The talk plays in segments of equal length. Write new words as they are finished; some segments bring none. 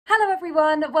Hello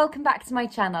everyone, welcome back to my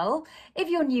channel. If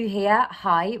you're new here,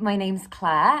 hi, my name's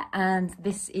Claire and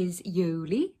this is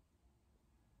Joli.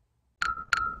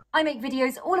 I make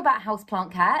videos all about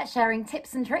houseplant care, sharing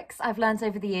tips and tricks I've learned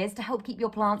over the years to help keep your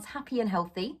plants happy and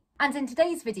healthy. And in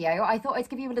today's video, I thought I'd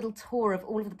give you a little tour of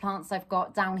all of the plants I've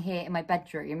got down here in my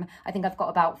bedroom. I think I've got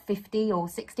about 50 or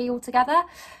 60 altogether.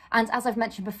 And as I've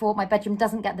mentioned before, my bedroom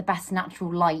doesn't get the best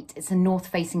natural light. It's a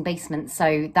north-facing basement,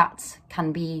 so that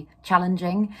can be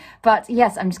challenging. But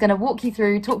yes, I'm just going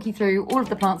to talk you through all of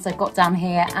the plants I've got down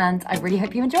here, and I really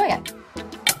hope you enjoy it.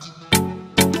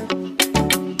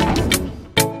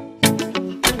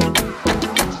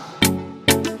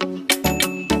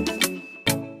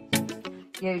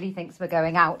 Joli thinks we're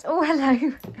going out. Oh,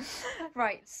 hello.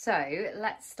 Right, so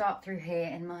let's start through here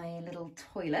in my little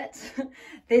toilet.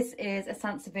 This is a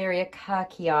Sansevieria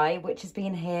Kirkii, which has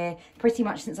been here pretty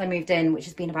much since I moved in, which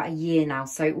has been about a year now.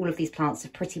 So all of these plants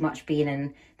have pretty much been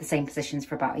in the same positions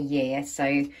for about a year.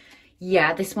 So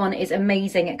yeah, this one is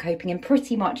amazing at coping in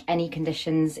pretty much any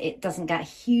conditions. It doesn't get a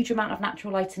huge amount of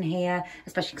natural light in here,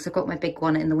 especially because I've got my big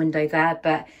one in the window there,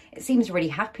 but it seems really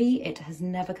happy. It has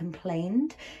never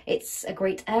complained. It's a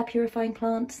great air purifying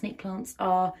plant. Snake plants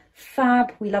are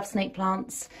fab. We love snake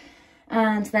plants.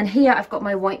 And then here I've got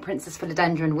my white princess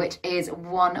philodendron, which is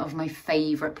one of my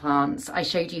favourite plants. I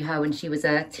showed you her when she was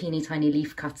a teeny tiny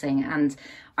leaf cutting, and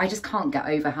I just can't get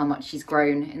over how much she's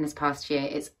grown in this past year.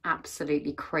 It's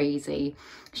absolutely crazy.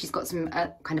 She's got some,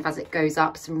 kind of as it goes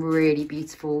up, some really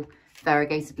beautiful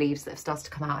variegated leaves that have started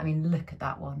to come out. I mean, look at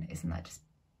that one. Isn't that just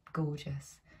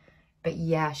gorgeous? But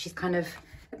yeah, she's kind of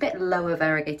a bit lower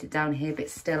variegated down here, but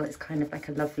still it's kind of like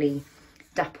a lovely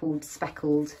dappled,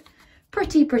 speckled,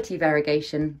 pretty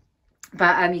variegation.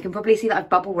 But you can probably see that I've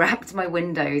bubble wrapped my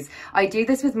windows. I do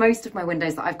this with most of my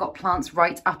windows that I've got plants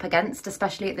right up against,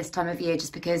 especially at this time of year,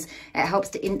 just because it helps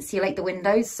to insulate the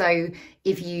windows. So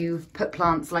if you put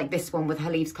plants like this one with her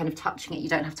leaves kind of touching it, you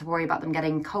don't have to worry about them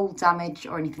getting cold damage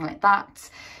or anything like that.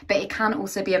 But it can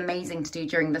also be amazing to do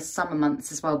during the summer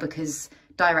months as well, because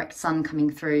direct sun coming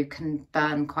through can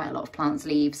burn quite a lot of plants'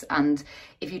 leaves, and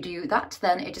if you do that,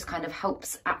 then it just kind of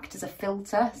helps act as a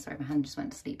filter. Sorry, my hand just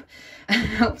went to sleep.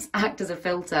 Helps act as a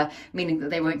filter, meaning that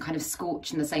they won't kind of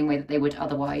scorch in the same way that they would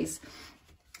otherwise.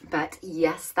 But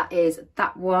yes, that is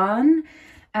that one.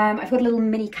 I've got a little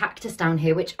mini cactus down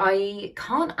here, which I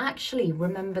can't actually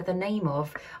remember the name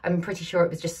of. I'm pretty sure it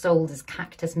was just sold as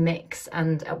cactus mix,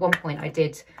 and at one point I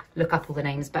did look up all the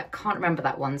names, but can't remember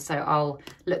that one, so I'll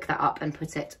look that up and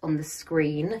put it on the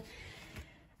screen.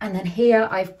 And then here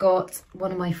I've got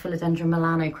one of my Philodendron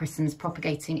melanochrysums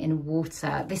propagating in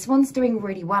water. This one's doing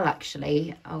really well,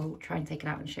 actually. I'll try and take it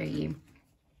out and show you.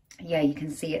 Yeah, you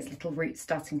can see its little roots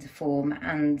starting to form,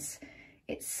 and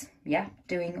it's, yeah,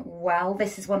 doing well.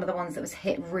 This is one of the ones that was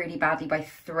hit really badly by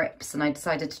thrips, and I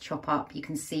decided to chop up. You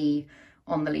can see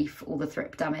on the leaf all the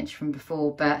thrip damage from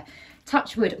before, but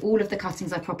touch wood, all of the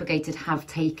cuttings I propagated have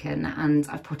taken, and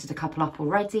I've potted a couple up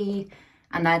already,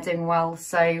 and they're doing well.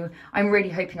 So I'm really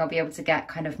hoping I'll be able to get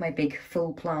kind of my big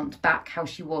full plant back how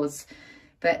she was.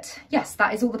 But yes,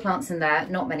 that is all the plants in there.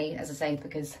 Not many, as I say,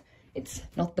 because it's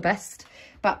not the best.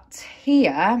 But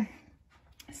here,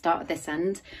 start at this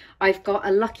end, I've got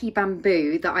a lucky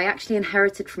bamboo that I actually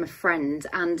inherited from a friend,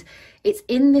 and it's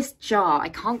in this jar. I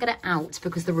can't get it out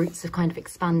because the roots have kind of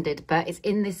expanded, but it's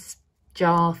in this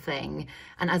jar thing,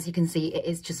 and as you can see, it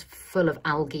is just full of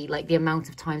algae. Like, the amount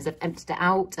of times I've emptied it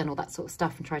out and all that sort of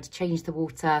stuff and tried to change the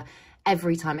water,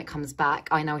 every time it comes back.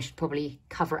 I know I should probably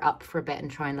cover it up for a bit and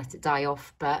try and let it die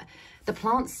off, but the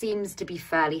plant seems to be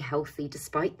fairly healthy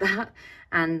despite that,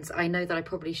 and I know that I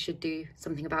probably should do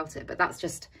something about it, but that's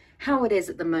just how it is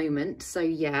at the moment. So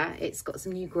yeah, it's got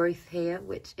some new growth here,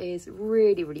 which is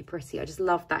really pretty. I just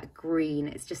love that green,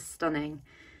 it's just stunning.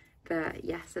 But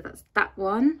yeah, so that's that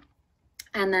one.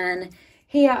 And then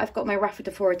here I've got my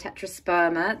Rhaphidophora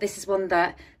tetrasperma. This is one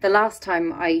that the last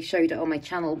time I showed it on my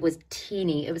channel was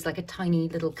teeny. It was like a tiny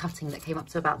little cutting that came up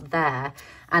to about there.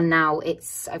 And now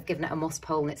I've given it a moss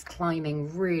pole, and it's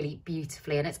climbing really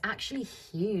beautifully. And it's actually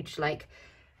huge. Like,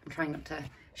 I'm trying not to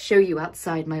show you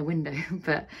outside my window,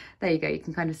 but there you go. You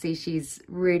can kind of see she's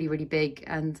really big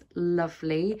and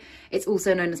lovely. It's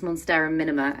also known as Monstera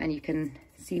minima, and you can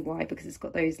see why, because it's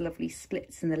got those lovely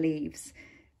splits in the leaves.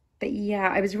 But yeah,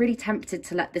 I was really tempted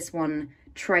to let this one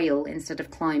trail instead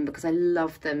of climb, because I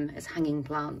love them as hanging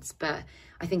plants. But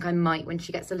I think I might, when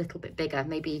she gets a little bit bigger,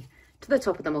 maybe to the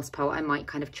top of the moss pole, I might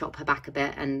kind of chop her back a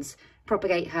bit and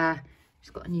propagate her.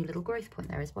 She's got a new little growth point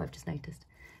there as well, I've just noticed.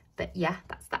 But yeah,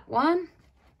 that's that one.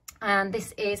 And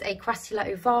this is a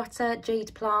Crassula ovata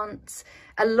jade plant,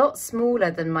 a lot smaller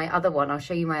than my other one. I'll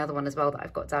show you my other one as well that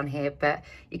I've got down here, but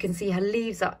you can see her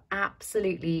leaves are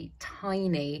absolutely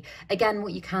tiny. Again,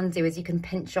 what you can do is you can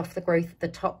pinch off the growth at the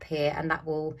top here, and that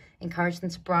will encourage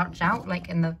them to branch out, like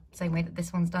in the same way that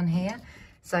this one's done here.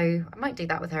 So I might do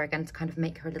that with her again to kind of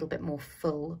make her a little bit more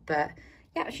full, but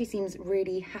yeah, she seems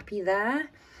really happy there.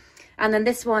 And then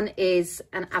this one is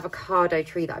an avocado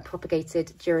tree that I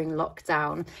propagated during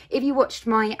lockdown. If you watched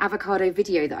my avocado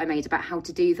video that I made about how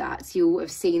to do that, you'll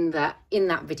have seen that in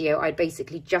that video I'd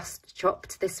basically just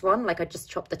chopped this one, like I just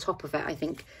chopped the top of it. I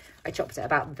think I chopped it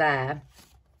about there,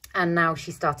 and now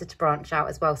she started to branch out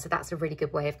as well, so that's a really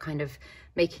good way of kind of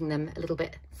making them a little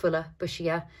bit fuller,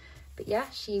 bushier. But yeah,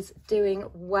 she's doing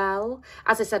well.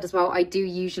 As I said as well, I do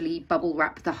usually bubble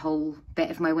wrap the whole bit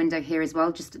of my window here as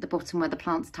well, just at the bottom where the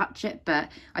plants touch it,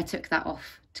 but I took that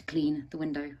off to clean the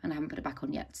window and I haven't put it back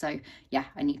on yet. So yeah,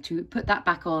 I need to put that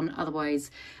back on,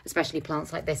 otherwise, especially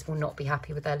plants like this will not be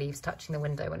happy with their leaves touching the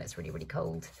window when it's really, really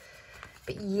cold.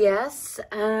 But yes,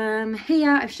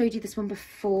 here I've showed you this one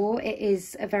before. It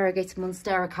is a variegated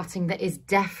monstera cutting that is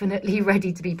definitely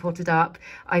ready to be potted up.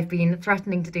 I've been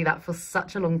threatening to do that for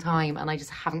such a long time and I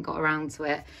just haven't got around to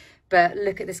it. But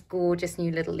look at this gorgeous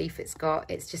new little leaf it's got.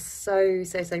 It's just so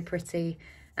pretty,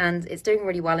 and it's doing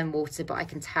really well in water, but I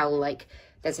can tell like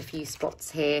there's a few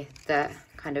spots here that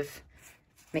kind of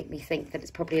make me think that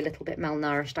it's probably a little bit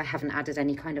malnourished. I haven't added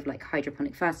any kind of like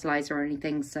hydroponic fertilizer or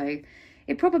anything, so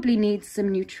it probably needs some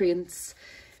nutrients.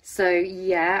 So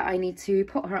yeah, I need to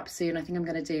pot her up soon. I think I'm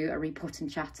going to do a repot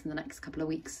and chat in the next couple of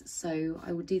weeks, so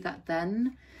I will do that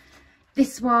then.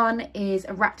 This one is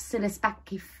a Rapsilis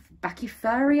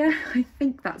Bachyferia, I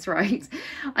think that's right.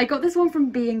 I got this one from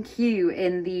B&Q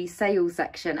in the sales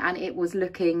section and it was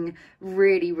looking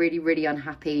really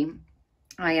unhappy.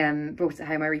 I brought it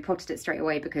home, I repotted it straight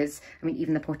away because, I mean,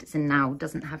 even the pot it's in now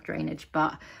doesn't have drainage,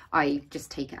 but I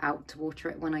just take it out to water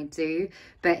it when I do.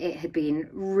 But it had been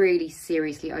really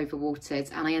seriously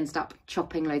overwatered and I ended up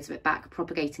chopping loads of it back,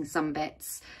 propagating some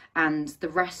bits, and the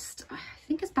rest I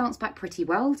think has bounced back pretty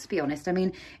well, to be honest. I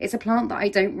mean, it's a plant that I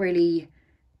don't really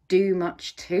do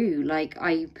much to. Like,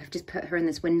 I have just put her in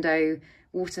this window,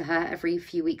 water her every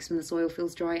few weeks when the soil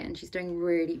feels dry, and she's doing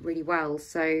really well.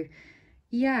 So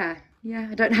yeah,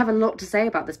 I don't have a lot to say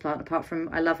about this plant apart from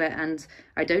I love it and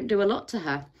I don't do a lot to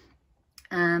her.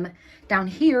 Down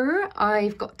here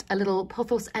I've got a little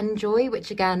Pothos Enjoy,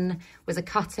 which again was a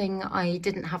cutting. I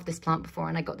didn't have this plant before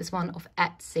and I got this one off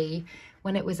Etsy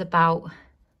when it was about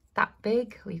that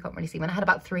big. Well, you can't really see, when I had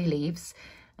about 3 leaves,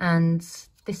 and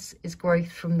this is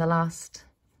growth from the last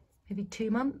maybe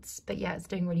 2 months. But yeah, it's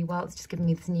doing really well. It's just giving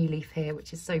me this new leaf here,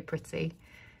 which is so pretty.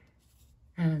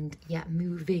 And yeah,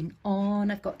 moving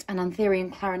on, I've got an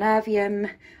Anthurium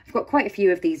clarinervium. I've got quite a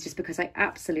few of these just because I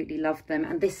absolutely love them.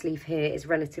 And this leaf here is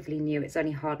relatively new. It's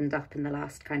only hardened up in the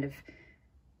last kind of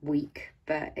week,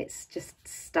 but it's just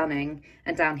stunning.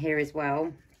 And down here as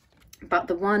well. But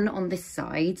the one on this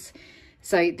side,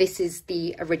 so this is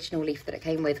the original leaf that it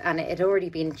came with, and it had already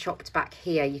been chopped back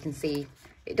here. You can see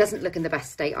it doesn't look in the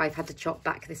best state. I've had to chop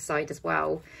back this side as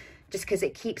well, just because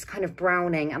it keeps kind of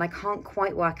browning and I can't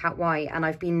quite work out why. And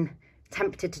I've been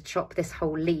tempted to chop this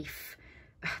whole leaf,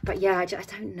 but yeah, I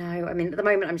don't know. I mean, at the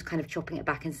moment I'm just kind of chopping it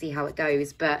back and see how it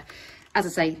goes. But as I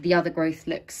say, the other growth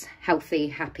looks healthy,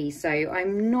 happy, so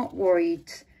I'm not worried.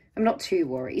 I'm not too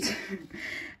worried.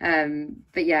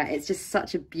 But yeah, it's just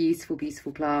such a beautiful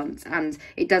plant, and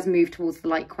it does move towards the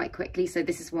light quite quickly. So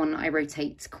this is one I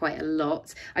rotate quite a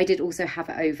lot. I did also have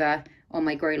it over on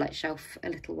my grow light shelf a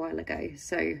little while ago,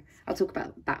 so I'll talk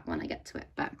about that when I get to it.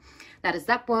 But that is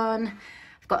that one.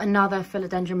 I've got another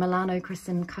Philodendron Milano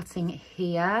Christen cutting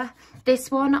here. This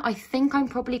one I think I'm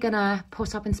probably gonna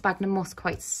pot up in sphagnum moss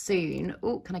quite soon.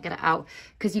 Oh, can I get it out?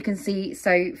 Because you can see,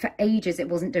 so for ages it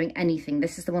wasn't doing anything.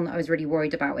 This is the one that I was really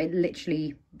worried about. It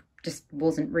literally just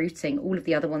wasn't rooting. All of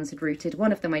the other ones had rooted.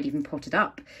 One of them I'd even potted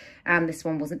up, and this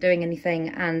one wasn't doing anything.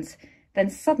 And then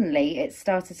suddenly it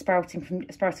started sprouting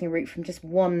a root from just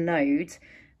one node,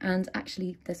 and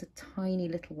actually there's a tiny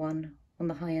little one on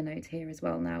the higher node here as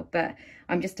well now. But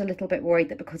I'm just a little bit worried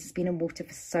that because it's been in water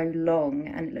for so long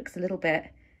and it looks a little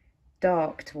bit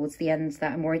dark towards the ends,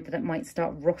 that I'm worried that it might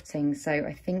start rotting. So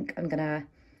I think I'm gonna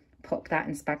pop that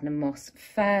in sphagnum moss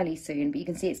fairly soon. But you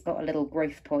can see it's got a little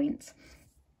growth point.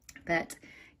 But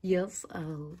yes,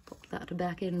 I'll pop that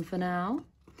back in for now.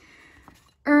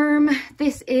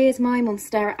 This is my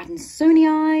Monstera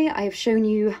adansonii. I have shown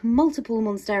you multiple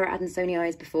Monstera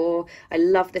adansonii before. I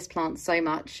love this plant so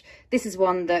much. This is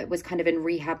one that was kind of in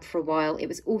rehab for a while. It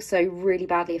was also really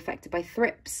badly affected by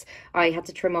thrips. I had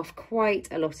to trim off quite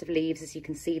a lot of leaves. As you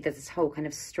can see, there's this whole kind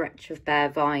of stretch of bare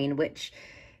vine, which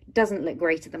doesn't look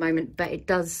great at the moment, but it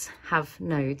does have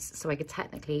nodes, so I could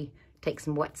technically take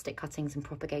some wet stick cuttings and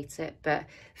propagate it. But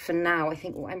for now, I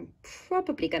think what I'm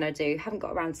probably going to do, haven't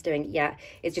got around to doing it yet,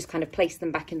 is just kind of place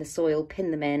them back in the soil,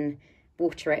 pin them in,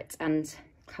 water it and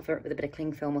cover it with a bit of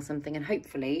cling film or something, and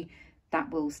hopefully that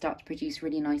will start to produce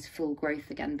really nice full growth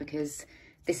again, because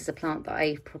this is a plant that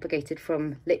I propagated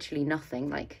from literally nothing.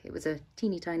 Like, it was a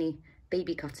teeny tiny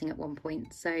baby cutting at one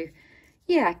point. So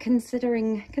yeah,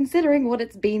 considering what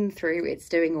it's been through, it's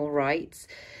doing all right.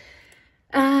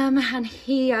 And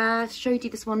here, showed you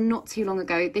this one not too long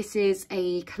ago. This is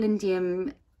a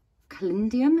Caladium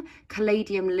lindenii.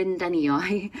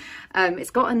 It's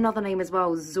got another name as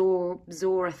well,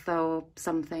 Zoratha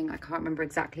something. I can't remember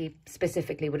exactly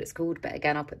specifically what it's called, but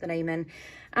again, I'll put the name in.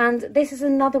 And this is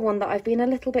another one that I've been a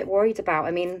little bit worried about.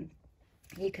 I mean,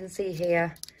 you can see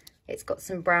here, it's got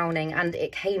some browning, and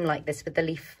it came like this with the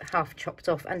leaf half chopped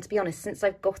off. And to be honest, since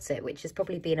I've got it, which has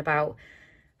probably been about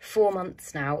 4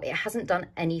 months now, it hasn't done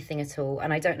anything at all.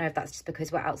 And I don't know if that's just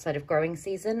because we're outside of growing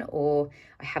season or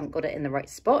I haven't got it in the right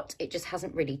spot. It just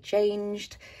hasn't really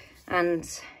changed, and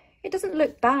it doesn't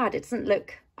look bad, it doesn't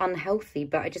look unhealthy,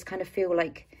 but I just kind of feel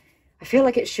like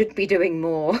it should be doing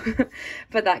more.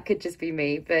 But that could just be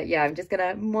me. But yeah, I'm just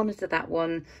gonna monitor that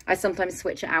one. I sometimes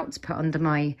switch it out to put under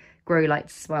my grow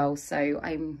lights as well, so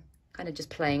I'm kind of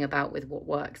just playing about with what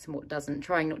works and what doesn't,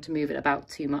 trying not to move it about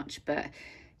too much, but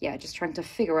yeah, just trying to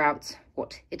figure out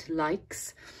what it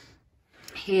likes.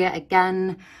 Here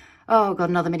again, oh god,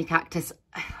 another mini cactus.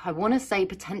 I want to say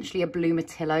potentially a blue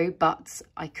Matillo, but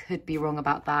I could be wrong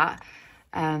about that.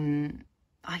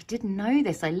 I didn't know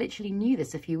this. I literally knew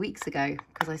this a few weeks ago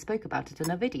because I spoke about it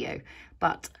in a video,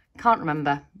 but can't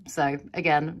remember. So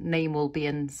again, name will be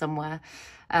in somewhere.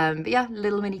 But yeah,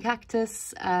 little mini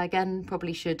cactus. Again,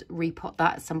 probably should repot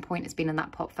that at some point. It's been in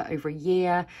that pot for over a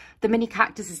year. The mini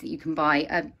cactuses that you can buy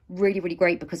are really, really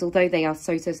great, because although they are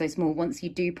so small, once you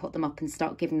do pot them up and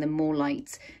start giving them more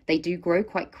light, they do grow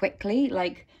quite quickly.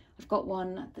 Like, I've got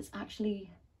one that's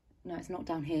actually, no, it's not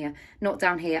down here. Not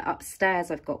down here.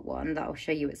 Upstairs, I've got one that I'll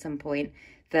show you at some point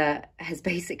that has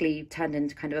basically turned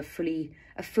into kind of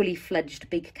a fully fledged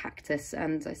big cactus,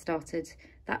 and I started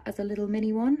that as a little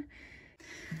mini one.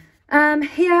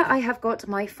 Here I have got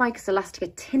my Ficus elastica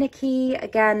tinicky,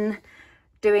 again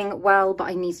doing well, but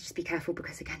I need to just be careful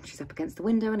because again she's up against the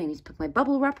window and I need to put my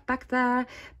bubble wrap back there.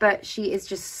 But she is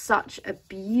just such a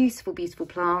beautiful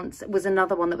plant. It was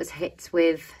another one that was hit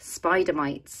with spider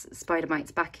mites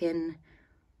back in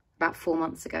about 4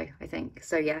 months ago, I think.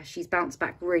 So yeah, she's bounced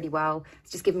back really well.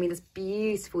 It's just given me this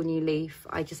beautiful new leaf.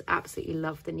 I just absolutely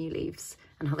love the new leaves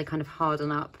and how they kind of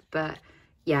harden up. But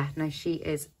yeah, no, she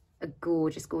is a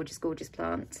gorgeous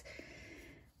plant.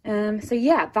 So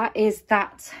yeah, that is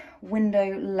that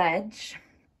window ledge.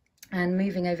 And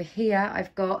moving over here,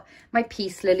 I've got my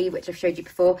peace lily, which I've showed you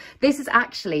before. This is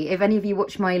actually, if any of you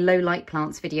watched my low light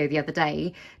plants video the other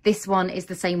day, this one is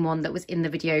the same one that was in the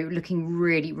video looking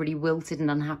really wilted and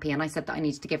unhappy. And I said that I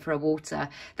needed to give her a water.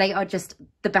 They are just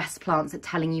the best plants at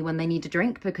telling you when they need a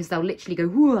drink, because they'll literally go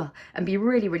whoa and be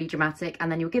really dramatic.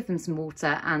 And then you'll give them some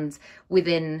water, and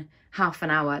within half an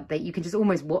hour you can just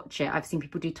almost watch it. I've seen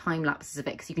people do time lapses of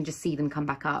it because you can just see them come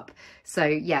back up. So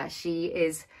yeah, she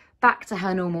is back to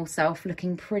her normal self,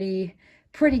 looking pretty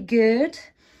good.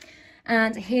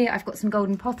 And here I've got some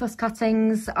golden pothos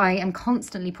cuttings. I am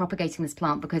constantly propagating this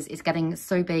plant because it's getting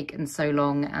so big and so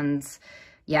long, and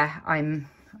yeah, I'm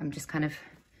just kind of,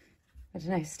 I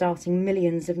don't know, starting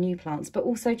millions of new plants, but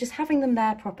also just having them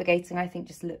there propagating I think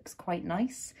just looks quite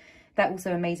nice. They're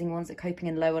also amazing ones at coping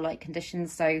in lower light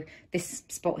conditions, so this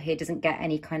spot here doesn't get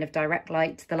any kind of direct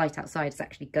light. The light outside is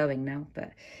actually going now,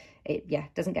 but it, yeah,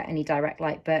 doesn't get any direct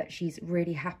light, but she's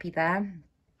really happy there.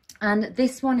 And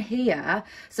this one here,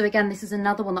 so again, this is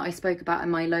another one that I spoke about in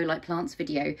my low light plants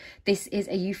video. This is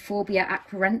a Euphorbia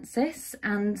aquarensis,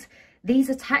 and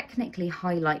these are technically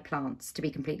highlight plants, to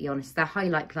be completely honest. They're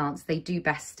highlight plants. They do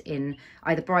best in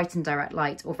either bright and direct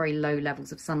light or very low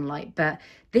levels of sunlight. But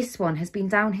this one has been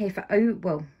down here for,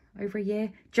 over a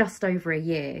year, just over a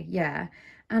year, yeah.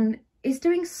 And is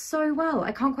doing so well.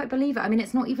 I can't quite believe it. I mean,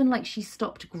 it's not even like she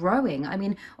stopped growing. I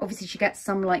mean, obviously she gets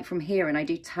some light from here and I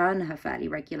do turn her fairly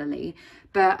regularly,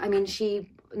 but I mean,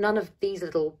 none of these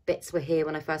little bits were here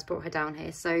when I first brought her down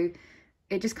here. So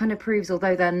it just kind of proves,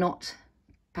 although they're not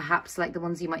perhaps like the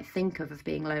ones you might think of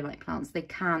being low light plants, they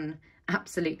can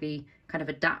absolutely kind of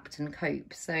adapt and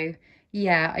cope. So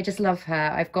yeah, I just love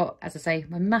her. I've got, as I say,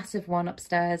 my massive one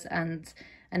upstairs and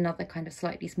another kind of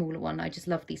slightly smaller one. I just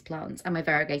love these plants, and my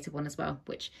variegated one as well,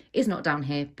 which is not down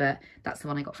here, but that's the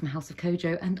one I got from House of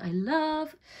Kojo and I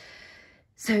love.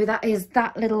 So that is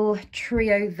that little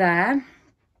trio there.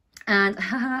 And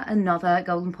another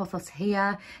golden pothos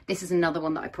here. This is another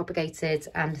one that I propagated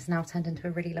and has now turned into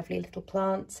a really lovely little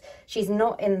plant. She's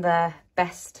not in the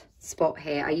best spot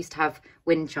here. I used to have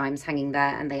wind chimes hanging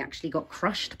there and they actually got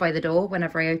crushed by the door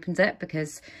whenever I opened it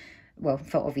because, well,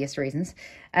 for obvious reasons.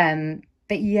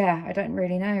 But yeah, I don't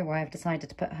really know why I've decided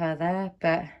to put her there,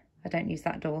 but I don't use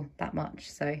that door that much.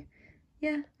 So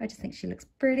yeah, I just think she looks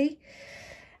pretty.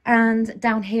 And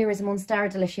down here is a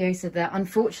Monstera deliciosa that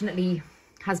unfortunately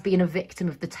has been a victim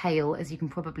of the tail, as you can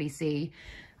probably see.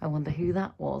 I wonder who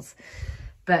that was.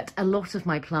 But a lot of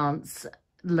my plants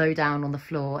low down on the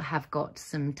floor have got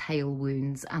some tail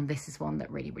wounds, and this is one that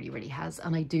really has,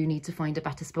 and I do need to find a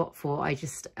better spot for. I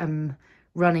just am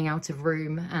running out of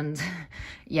room, and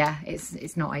yeah,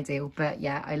 it's not ideal. But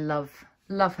yeah, I love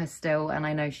her still, and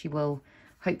I know she will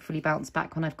hopefully bounce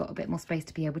back when I've got a bit more space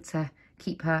to be able to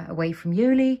keep her away from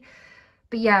Joli.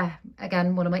 But yeah,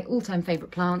 again, one of my all-time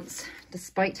favourite plants,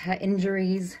 despite her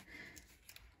injuries.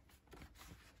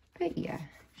 But yeah,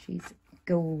 she's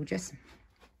gorgeous.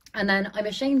 And then I'm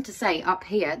ashamed to say up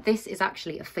here, this is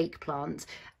actually a fake plant,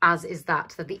 as is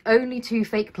that. They're the only two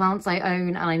fake plants I own.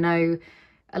 And I know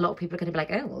a lot of people are going to be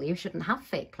like, oh, well, you shouldn't have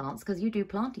fake plants because you do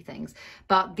planty things.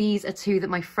 But these are two that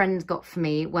my friend got for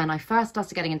me when I first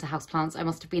started getting into houseplants. I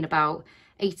must have been about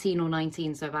 18 or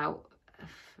 19, so about...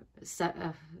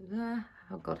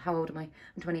 oh God, how old am I?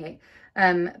 I'm 28.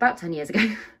 About 10 years ago.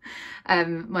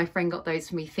 My friend got those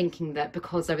for me thinking that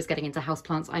because I was getting into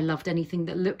houseplants, I loved anything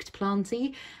that looked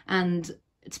planty. And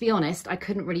to be honest, I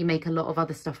couldn't really make a lot of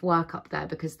other stuff work up there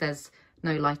because there's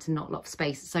no light and not a lot of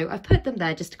space. So I've put them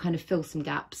there just to kind of fill some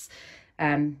gaps.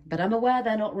 But I'm aware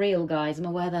they're not real, guys. I'm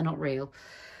aware they're not real.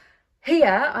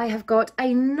 Here I have got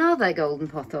another golden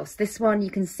pothos. This one you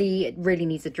can see it really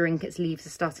needs a drink. Its leaves are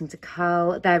starting to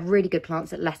curl. They're really good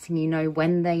plants at letting you know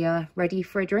when they are ready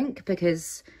for a drink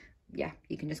because, yeah,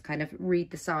 you can just kind of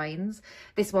read the signs.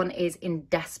 This one is in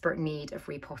desperate need of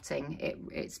repotting.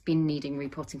 It's been needing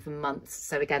repotting for months.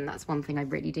 So again, that's one thing I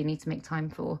really do need to make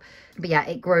time for. But yeah,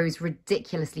 it grows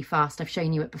ridiculously fast. I've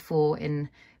shown you it before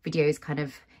in videos, kind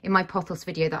of in my pothos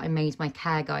video that I made, my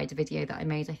care guide video that I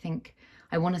made, I think,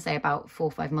 I want to say about 4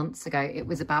 or 5 months ago. It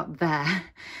was about there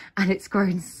and it's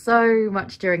grown so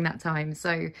much during that time.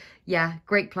 So yeah,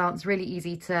 great plants, really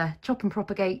easy to chop and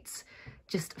propagate,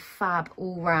 just fab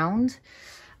all round.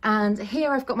 And here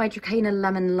I've got my Dracaena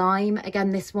Lemon Lime.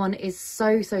 Again, this one is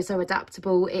so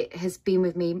adaptable. It has been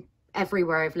with me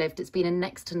everywhere I've lived. It's been in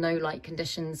next to no light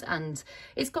conditions and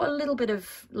it's got a little bit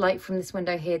of light from this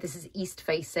window here. This is east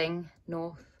facing,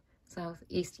 north, south,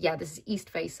 east. Yeah, this is east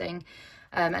facing.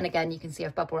 And again, you can see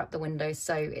I've bubble wrapped the window,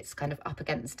 so it's kind of up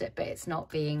against it, but it's not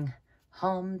being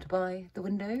harmed by the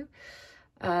window.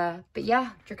 But yeah,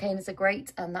 Dracaenas are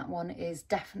great, and that one is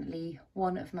definitely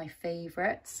one of my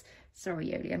favourites. Sorry,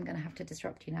 Joli, I'm going to have to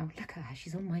disrupt you now. Look at her,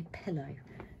 she's on my pillow.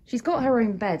 She's got her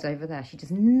own bed over there. She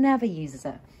just never uses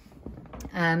it.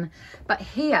 But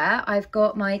here I've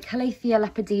got my Calathea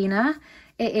lepidina.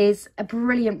 It is a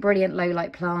brilliant low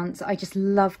light plant. I just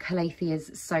love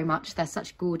Calatheas so much. They're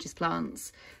such gorgeous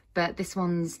plants. But this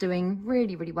one's doing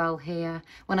really well here.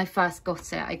 When I first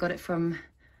got it, I got it from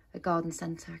a garden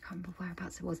centre. I can't remember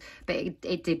whereabouts it was. But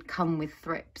it did come with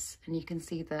thrips. And you can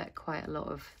see that quite a lot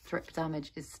of thrip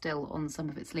damage is still on some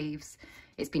of its leaves.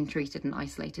 It's been treated and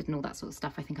isolated and all that sort of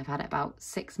stuff. I think I've had it about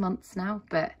 6 months now.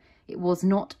 But it was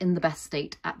not in the best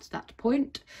state at that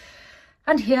point.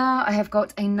 And here I have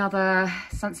got another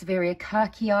Sansevieria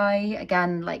Kirkii.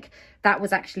 Again, like that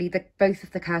was actually both of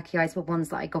the Kirkiis were ones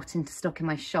that I got into stock in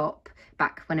my shop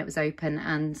back when it was open.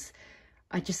 And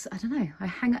I don't know,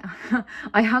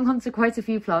 I hung on to quite a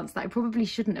few plants that I probably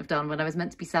shouldn't have done when I was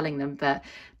meant to be selling them. But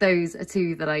those are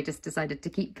two that I just decided to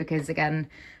keep because again,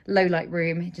 low light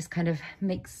room, it just kind of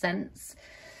makes sense.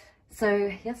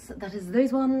 So yes, that is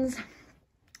those ones.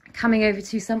 Coming over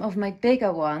to some of my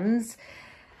bigger ones.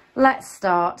 Let's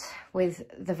start with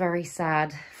the very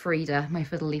sad Frida, my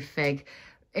fiddle leaf fig.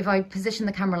 If I position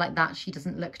the camera like that, she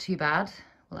doesn't look too bad.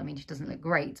 Well, I mean, she doesn't look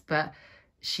great, but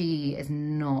she is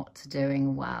not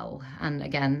doing well. And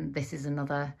again, this is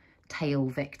another tail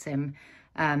victim.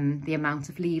 The amount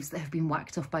of leaves that have been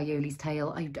whacked off by Joli's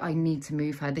tail, I need to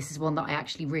move her. This is one that I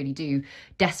actually really do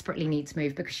desperately need to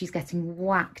move because she's getting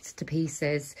whacked to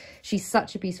pieces. She's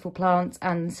such a beautiful plant,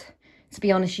 and To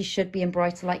be honest, she should be in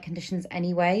brighter light conditions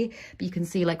anyway, but you can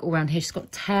see like all around here she's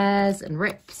got tears and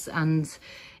rips, and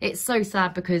it's so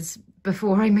sad because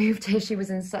before I moved here she was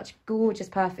in such gorgeous,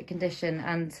 perfect condition,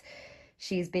 and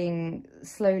she's being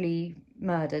slowly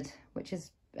murdered, which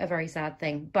is a very sad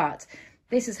thing. But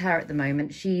this is her at the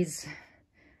moment. She's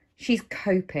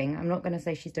coping. I'm not going to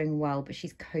say she's doing well, but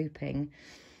she's coping.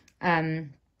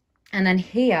 And then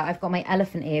here I've got my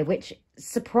elephant ear, which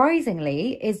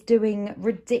surprisingly is doing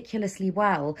ridiculously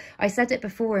well. I said it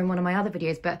before in one of my other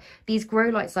videos, but these grow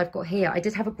lights I've got here, I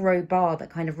did have a grow bar that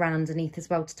kind of ran underneath as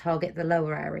well to target the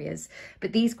lower areas.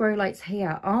 But these grow lights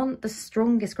here aren't the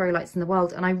strongest grow lights in the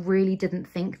world, and I really didn't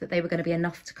think that they were going to be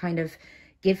enough to kind of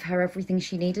give her everything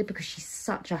she needed, because she's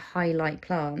such a highlight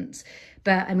plant.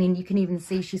 But I mean, you can even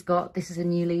see she's got, this is a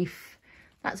new leaf,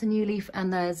 that's a new leaf,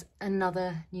 and there's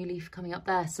another new leaf coming up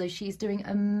there. So she's doing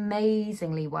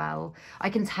amazingly well.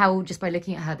 I can tell just by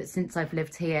looking at her that since I've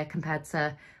lived here compared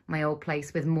to my old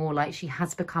place with more light, she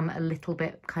has become a little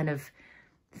bit kind of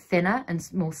thinner and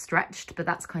more stretched, but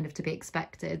that's kind of to be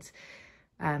expected.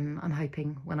 I'm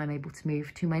hoping when I'm able to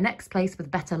move to my next place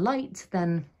with better light,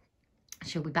 then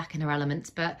she'll be back in her element.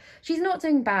 But she's not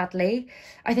doing badly.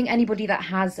 I think anybody that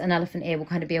has an elephant ear will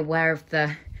kind of be aware of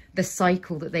the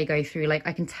cycle that they go through. Like,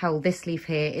 I can tell this leaf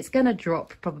here, it's going to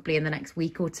drop probably in the next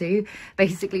week or two.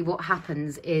 Basically what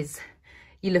happens is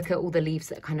you look at all the leaves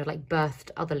that kind of like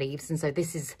birthed other leaves, and so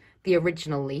this is the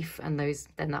original leaf, and those,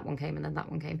 then that one came, and then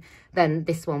that one came, then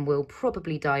this one will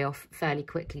probably die off fairly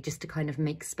quickly just to kind of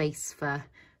make space for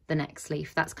the next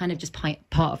leaf. That's kind of just part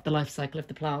of the life cycle of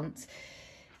the plant.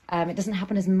 It doesn't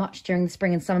happen as much during the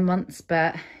spring and summer months,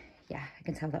 but yeah, I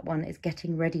can tell that one is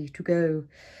getting ready to go.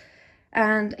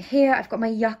 And here I've got my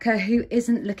yucca, who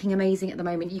isn't looking amazing at the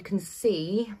moment. You can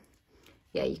see,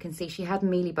 yeah, you can see she had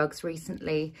mealybugs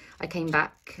recently. I came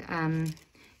back,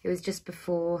 it was just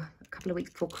before, a couple of weeks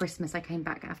before Christmas, I came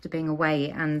back after being away,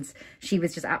 and she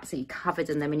was just absolutely covered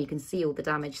in them, and you can see all the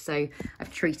damage. So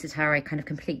I've treated her. I kind of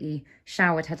completely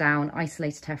showered her down,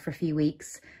 isolated her for a few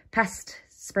weeks, pest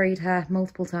sprayed her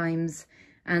multiple times,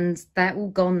 and they're all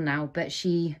gone now. But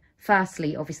she,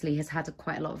 firstly, obviously has had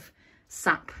quite a lot of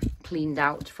sap cleaned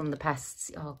out from the pests.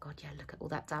 Oh god, yeah, look at all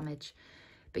that damage.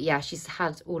 But yeah, she's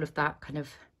had all of that kind of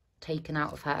taken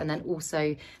out of her. And then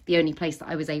also the only place that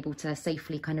I was able to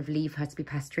safely kind of leave her to be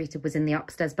pest treated was in the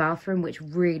upstairs bathroom, which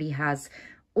really has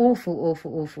awful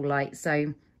light.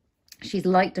 So she's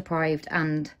light deprived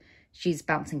and she's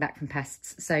bouncing back from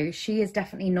pests. So she is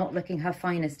definitely not looking her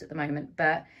finest at the moment,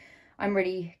 but I'm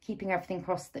really keeping everything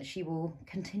crossed that she will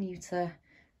continue to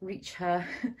reach her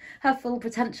full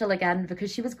potential again,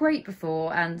 because she was great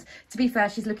before, and to be fair,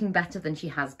 she's looking better than she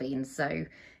has been. So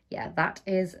yeah, that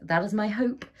is my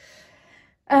hope.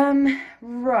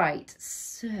 Right,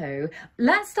 so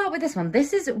let's start with this one.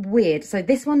 This is weird. So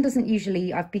this one doesn't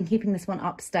usually, I've been keeping this one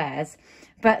upstairs,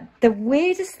 but the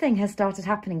weirdest thing has started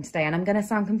happening today, and I'm going to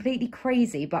sound completely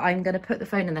crazy, but I'm going to put the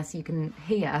phone in there so you can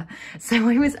hear. So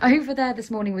I was over there this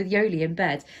morning with Joli in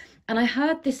bed, and I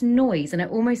heard this noise, and it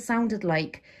almost sounded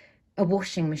like a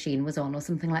washing machine was on or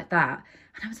something like that.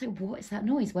 And I was like, what is that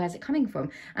noise? Where's it coming from?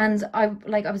 And I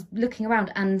was looking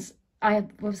around, and I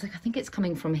was like, I think it's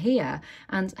coming from here.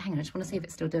 And hang on, I just want to see if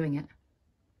it's still doing it.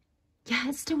 Yeah,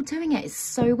 it's still doing it. It's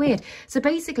so weird. So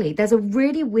basically, there's a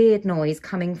really weird noise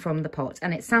coming from the pot,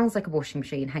 and it sounds like a washing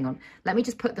machine. Hang on, let me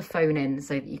just put the phone in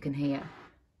so that you can hear.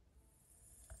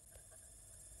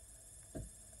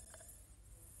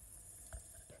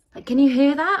 Like, can you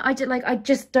hear that? I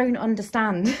just don't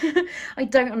understand. I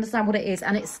don't understand what it is.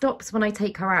 And it stops when I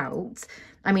take her out.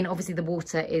 I mean, obviously the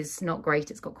water is not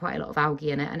great. It's got quite a lot of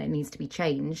algae in it and it needs to be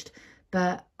changed.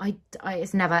 But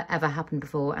it's never, ever happened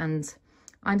before. And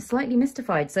I'm slightly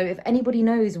mystified. So if anybody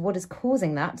knows what is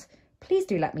causing that, please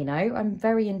do let me know. I'm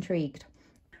very intrigued.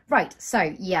 Right,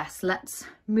 so yes, let's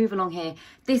move along here.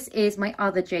 This is my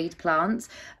other jade plant.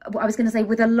 I was going to say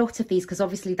with a lot of these, because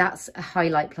obviously that's a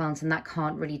highlight plant and that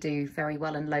can't really do very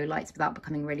well in low lights without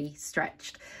becoming really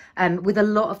stretched. With a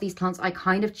lot of these plants, I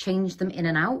kind of change them in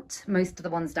and out. Most of the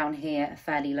ones down here are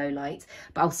fairly low light,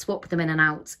 but I'll swap them in and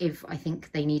out if I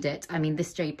think they need it. I mean,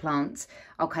 this jade plant,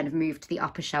 I'll kind of move to the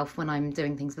upper shelf when I'm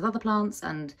doing things with other plants,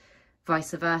 and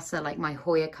vice versa. Like my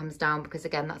Hoya comes down because,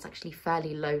 again, that's actually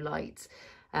fairly low light.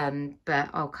 But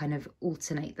I'll kind of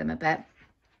alternate them a bit.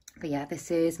 But yeah,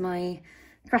 this is my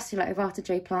Crassula ovata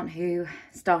jade plant, who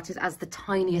started as the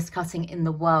tiniest cutting in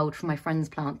the world from my friend's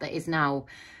plant that is now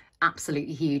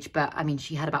absolutely huge. But I mean,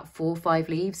 she had about 4 or 5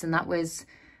 leaves, and that was,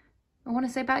 I want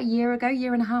to say, about a year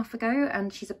and a half ago,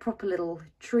 and she's a proper little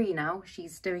tree now.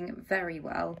 She's doing very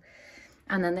well.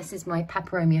 And then this is my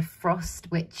Peperomia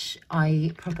Frost, which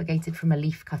I propagated from a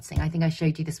leaf cutting. I think I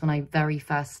showed you this when I very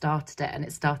first started it, and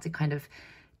it started kind of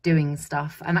doing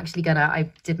stuff. I'm actually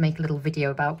I did make a little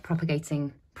video about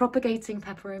propagating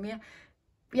Peperomia.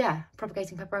 Yeah,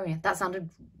 propagating Peperomia. That sounded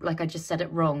like I just said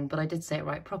it wrong, but I did say it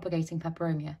right. Propagating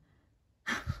Peperomia.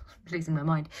 Losing my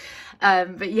mind.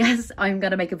 But yes, I'm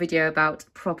going to make a video about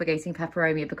propagating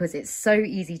Peperomia because it's so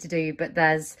easy to do, but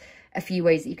there's a few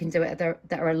ways that you can do it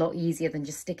that are a lot easier than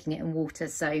just sticking it in water.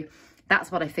 So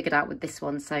that's what I figured out with this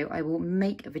one. So I will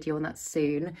make a video on that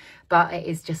soon, but it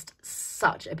is just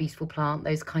such a beautiful plant.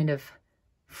 Those kind of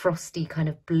frosty kind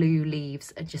of blue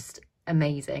leaves are just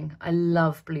amazing. I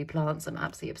love blue plants. I'm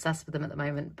absolutely obsessed with them at the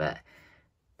moment, but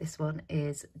this one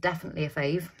is definitely a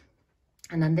fave.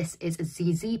 And then this is a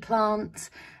ZZ plant,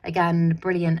 again,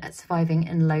 brilliant at surviving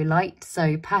in low light,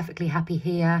 so perfectly happy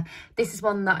here. This is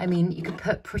one that, I mean, you could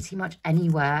put pretty much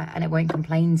anywhere and it won't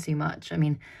complain too much. I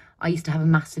mean, I used to have a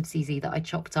massive ZZ that I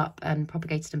chopped up and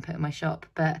propagated and put in my shop,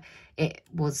 but it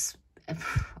was,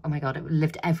 oh my God, it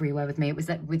lived everywhere with me. It was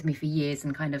with me for years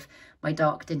in kind of my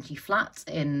dark, dingy flat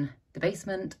in the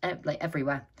basement, like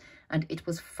everywhere, and it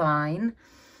was fine.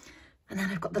 And then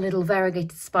I've got the little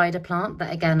variegated spider plant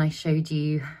that, again, I showed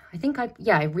you. I think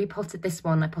I repotted this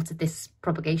one. I potted this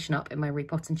propagation up in my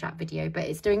repot and chat video, but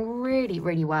it's doing really,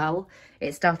 really well.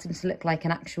 It's starting to look like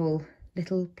an actual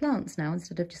little plant now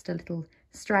instead of just a little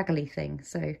straggly thing.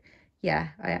 So yeah,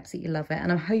 I absolutely love it.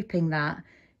 And I'm hoping that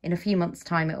in a few months'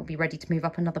 time, it will be ready to move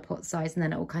up another pot size, and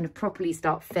then it will kind of properly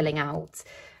start filling out,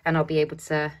 and I'll be able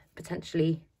to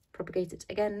potentially propagate it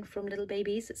again from little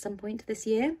babies at some point this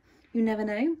year. You never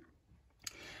know.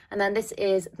 And then this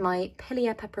is my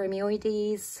Pilia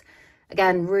peperomioides.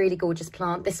 Again, really gorgeous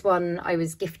plant. This one I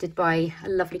was gifted by a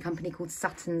lovely company called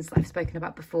Satins that I've spoken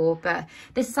about before. But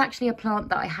this is actually a plant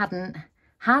that I hadn't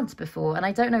had before. And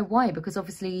I don't know why, because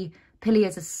obviously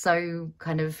Pilias are so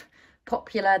kind of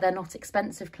popular. They're not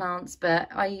expensive plants, but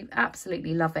I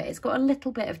absolutely love it. It's got a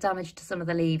little bit of damage to some of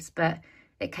the leaves, but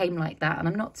it came like that. And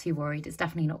I'm not too worried. It's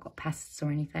definitely not got pests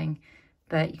or anything.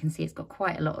 But you can see it's got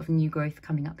quite a lot of new growth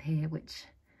coming up here, which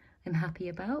I'm happy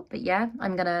about. But yeah,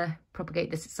 I'm gonna propagate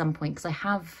this at some point, because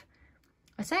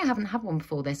I say I haven't had one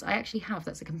before this. I actually have.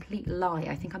 That's a complete lie.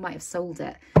 I think I might have sold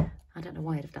it. I don't know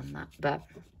why I'd have done that, but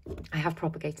I have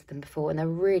propagated them before, and they're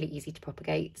really easy to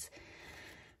propagate.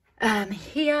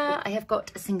 Here I have got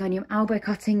a Syngonium albo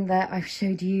cutting that I've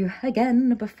showed you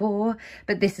again before,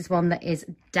 but this is one that is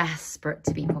desperate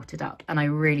to be potted up, and I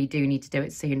really do need to do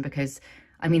it soon, because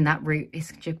I mean, that root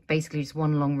is basically just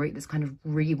one long root that's kind of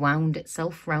rewound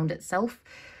itself round itself.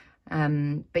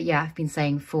 But yeah, I've been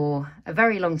saying for a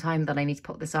very long time that I need to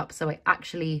pot this up, so I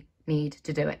actually need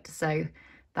to do it. So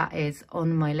that is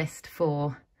on my list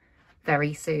for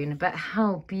very soon. But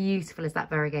how beautiful is that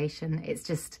variegation? It's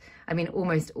just, I mean,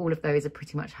 almost all of those are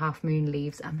pretty much half moon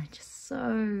leaves, and they're just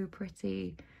so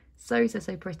pretty. So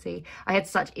pretty. I had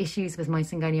such issues with my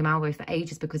Syngonium albo for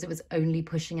ages because it was only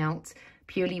pushing out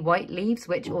purely white leaves,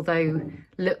 which, although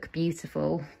look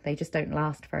beautiful, they just don't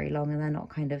last very long, and they're not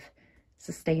kind of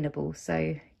sustainable.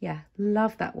 So yeah,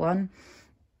 love that one.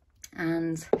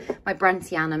 And my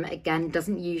Brentianum, again,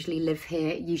 doesn't usually live here.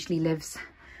 It usually lives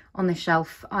on the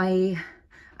shelf.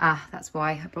 That's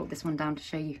why I brought this one down to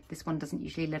show you. This one doesn't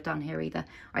usually live down here either.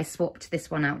 I swapped this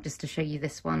one out just to show you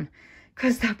this one,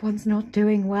 because that one's not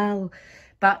doing well.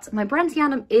 But my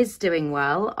Brentianum is doing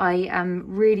well. I am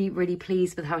really, really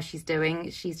pleased with how she's doing.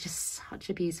 She's just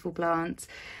such a beautiful plant.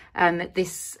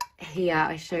 This here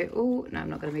I show, oh no,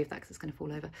 I'm not going to move that because it's going to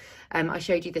fall over. I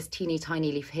showed you this teeny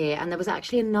tiny leaf here, and there was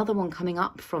actually another one coming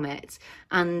up from it,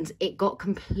 and it got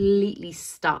completely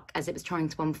stuck as it was trying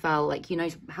to unfurl. Like, you know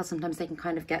how sometimes they can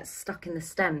kind of get stuck in the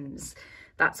stems?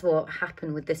 That's what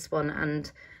happened with this one,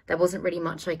 and there wasn't really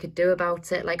much I could do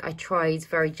about it. Like, I tried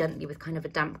very gently with kind of a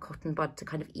damp cotton bud to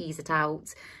kind of ease it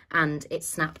out, and it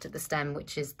snapped at the stem,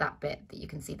 which is that bit that you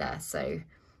can see there. So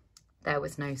there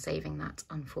was no saving that,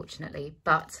 unfortunately,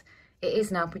 but it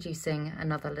is now producing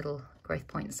another little growth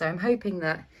point. So I'm hoping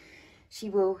that she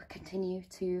will continue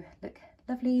to look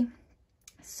lovely.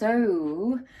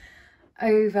 So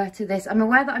over to this. I'm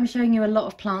aware that I'm showing you a lot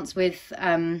of plants with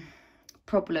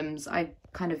problems. I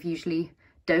kind of usually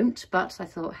don't, but I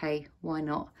thought, hey, why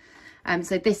not?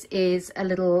 So this is a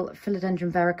little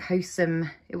Philodendron verrucosum.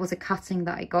 It was a cutting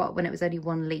that I got when it was only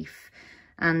one leaf,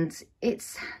 and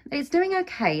it's doing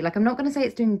okay. Like, I'm not going to say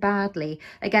it's doing badly.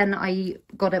 Again, I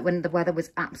got it when the weather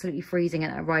was absolutely freezing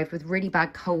and it arrived with really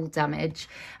bad cold damage.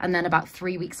 And then about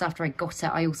 3 weeks after I got it,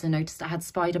 I also noticed it had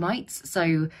spider mites.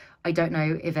 So I don't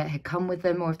know if it had come with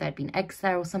them or if there had been eggs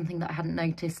there or something that I hadn't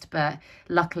noticed. But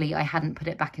luckily I hadn't put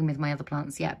it back in with my other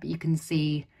plants yet. But you can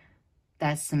see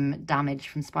there's some damage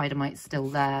from spider mites still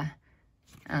there.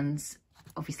 And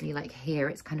obviously, like here,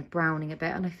 it's kind of browning a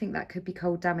bit, and I think that could be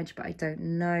cold damage, but I don't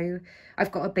know.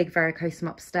 I've got a big varicosum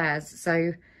upstairs,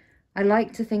 so I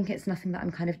like to think it's nothing that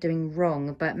I'm kind of doing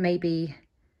wrong, but maybe,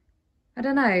 I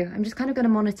don't know. I'm just kind of going to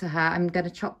monitor her. I'm going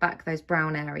to chop back those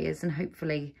brown areas and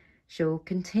hopefully she'll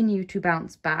continue to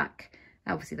bounce back.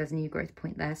 Obviously, there's a new growth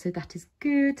point there, so that is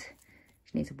good.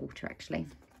 She needs a water, actually.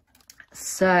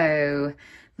 So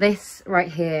this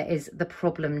right here is the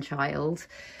problem child.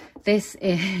 This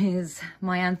is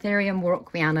my Anthurium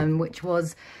warocqueanum, which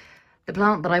was the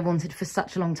plant that I wanted for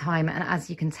such a long time. And as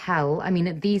you can tell, I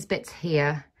mean, these bits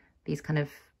here, these kind of,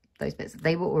 those bits,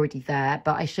 they were already there.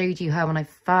 But I showed you her when I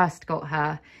first got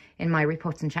her in my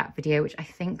repot and chat video, which I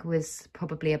think was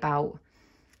probably about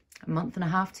a month and a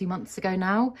half, 2 months ago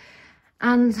now.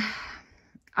 And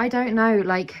I don't know,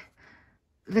 like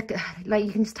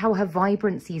you can just tell her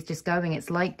vibrancy is just going. It's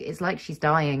like she's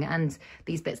dying, and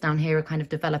these bits down here are kind of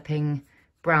developing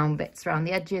brown bits around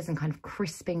the edges and kind of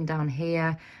crisping down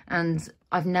here. And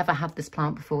I've never had this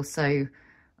plant before, so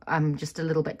I'm just a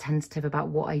little bit tentative about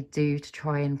what I do to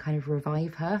try and kind of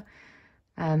revive her.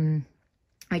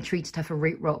 I treated her for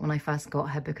root rot when I first got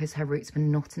her because her roots were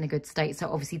not in a good state, so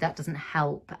obviously that doesn't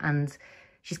help, and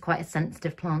she's quite a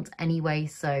sensitive plant anyway,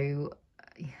 so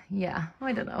yeah,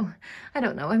 I don't know.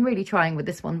 I'm really trying with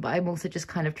this one, but I'm also just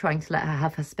kind of trying to let her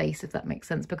have her space, if that makes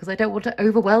sense, because I don't want to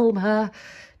overwhelm her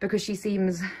because she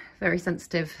seems very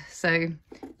sensitive. So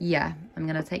yeah, I'm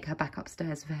going to take her back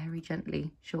upstairs very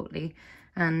gently shortly,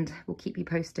 and we'll keep you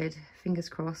posted. Fingers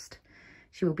crossed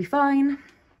she will be fine.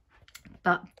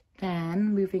 But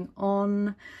then moving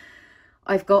on,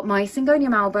 I've got my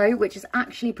Syngonium albo, which has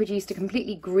actually produced a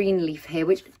completely green leaf here,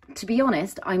 which, to be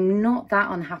honest, I'm not that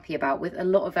unhappy about. With a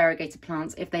lot of variegated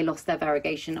plants, if they lost their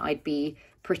variegation, I'd be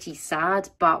pretty sad.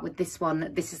 But with this one,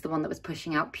 this is the one that was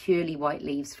pushing out purely white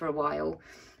leaves for a while.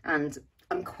 And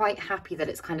I'm quite happy that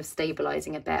it's kind of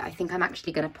stabilising a bit. I think I'm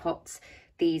actually going to pot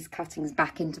these cuttings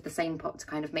back into the same pot to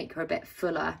kind of make her a bit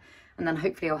fuller. And then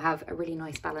hopefully I'll have a really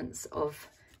nice balance of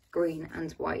green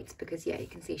and white, because yeah, you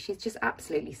can see she's just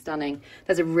absolutely stunning.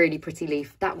 There's a really pretty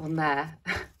leaf, that one there.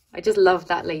 I just love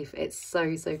that leaf. It's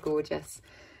so gorgeous.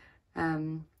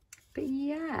 But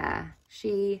yeah,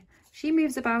 she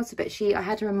moves about a bit. I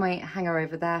had her in my hanger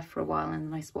over there for a while, and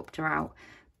then I swapped her out.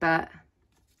 But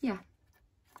yeah,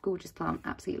 gorgeous plant,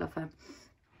 absolutely love her.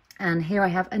 And here I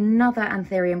have another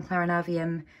Anthurium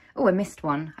clarinervium. Oh, I missed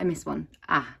one.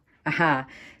 Aha.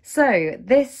 So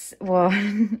this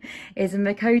one is a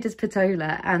Mycodes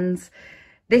petola, and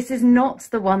this is not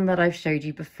the one that I've showed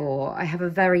you before. I have a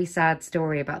very sad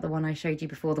story about the one I showed you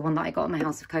before, the one that I got on my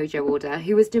House of Kojo order,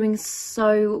 who was doing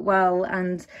so well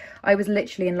and I was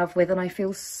literally in love with, and I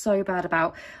feel so bad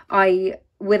about. I,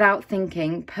 without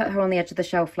thinking, put her on the edge of the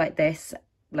shelf like this,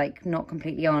 like not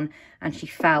completely on, and she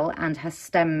fell and her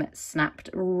stem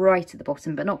snapped right at the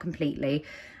bottom, but not completely.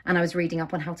 And I was reading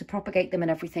up on how to propagate them and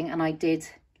everything, and I did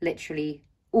literally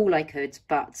all I could,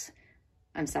 but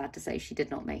I'm sad to say she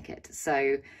did not make it.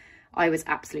 So I was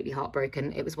absolutely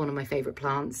heartbroken. It was one of my favourite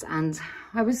plants, and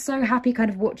I was so happy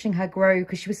kind of watching her grow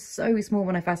because she was so small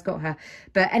when I first got her.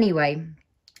 But anyway,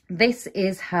 this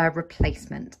is her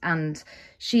replacement, and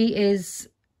she is,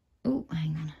 oh,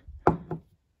 hang on.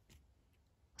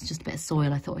 It's just a bit of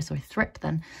soil. I thought I saw a thrip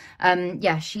then.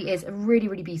 Yeah, she is a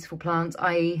really beautiful plant.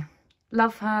 I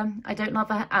love her. I don't love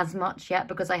her as much yet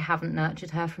because I haven't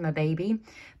nurtured her from a baby,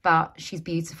 but she's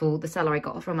beautiful. The seller I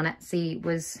got her from on Etsy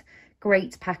was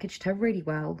great, packaged her really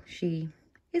well. She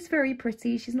is very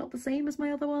pretty. She's not the same as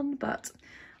my other one, but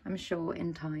I'm sure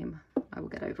in time I will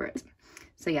get over it.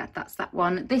 So yeah, that's that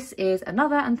one. This is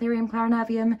another Anthurium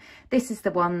clarinervium. This is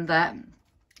the one that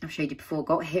I've showed you before,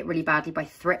 got hit really badly by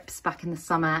thrips back in the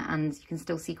summer, and you can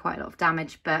still see quite a lot of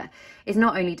damage, but it's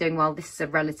not only doing well. This is a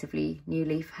relatively new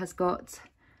leaf, has got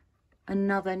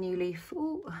another new leaf.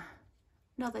 Ooh,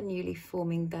 another new leaf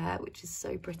forming there, which is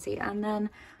so pretty. And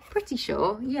then pretty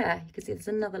sure, yeah, you can see there's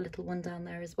another little one down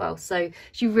there as well. So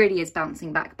she really is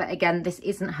bouncing back. But again, this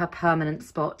isn't her permanent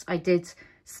spot. I did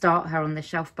start her on the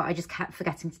shelf, but I just kept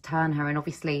forgetting to turn her, and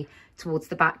obviously towards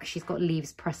the back she's got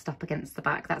leaves pressed up against the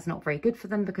back. That's not very good for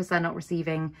them because they're not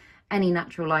receiving any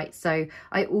natural light. So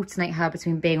I alternate her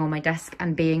between being on my desk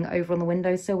and being over on the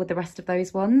windowsill with the rest of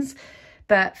those ones.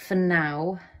 But for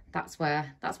now, that's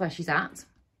where she's at.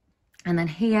 And then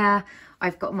here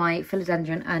I've got my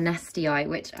Philodendron Ernestii,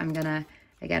 which I'm gonna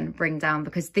again bring down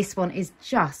because this one is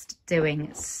just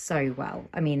doing so well.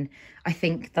 I mean, I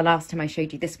think the last time I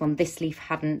showed you this one, this leaf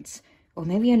hadn't, or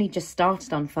maybe only just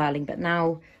started unfurling, but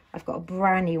now I've got a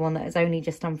brand new one that has only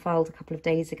just unfurled a couple of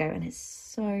days ago, and it's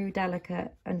so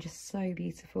delicate and just so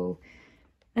beautiful.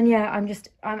 And yeah,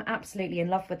 I'm absolutely in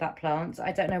love with that plant.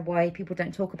 I don't know why people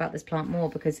don't talk about this plant more,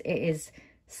 because it is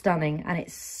stunning and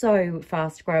it's so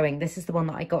fast growing. This is the one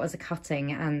that I got as a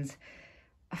cutting, and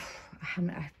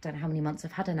I don't know how many months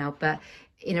I've had her now, but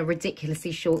in a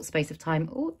ridiculously short space of time.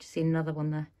 Oh, just see another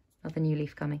one there, another new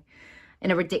leaf coming. In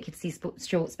a ridiculously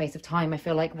short space of time, I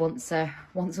feel like once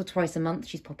or twice a month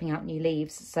she's popping out new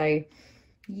leaves. So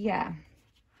yeah,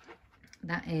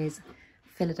 that is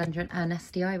Philodendron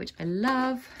Ernestii, which I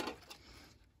love.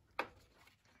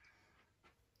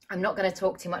 I'm not going to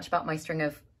talk too much about my string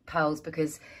of pearls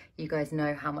because you guys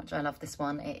know how much I love this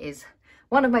one. It is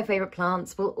one of my favourite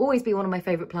plants, will always be one of my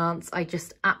favourite plants. I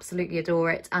just absolutely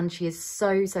adore it, and she is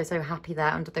so happy there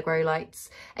under the grow lights.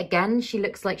 Again, she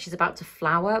looks like she's about to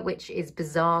flower, which is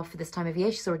bizarre for this time of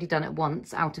year. She's already done it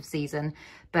once out of season,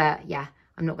 but yeah,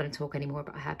 I'm not going to talk any more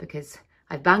about her because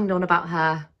I've banged on about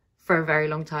her for a very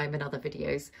long time in other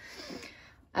videos.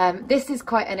 This is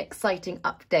quite an exciting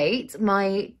update.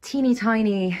 My teeny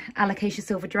tiny Alocasia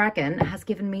Silver Dragon has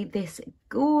given me this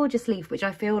gorgeous leaf, which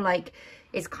I feel like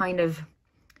is kind of,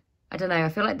 I don't know, I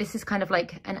feel like this is kind of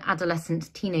like an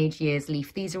adolescent teenage years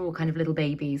leaf. These are all kind of little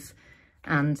babies,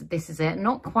 and this is it.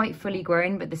 Not quite fully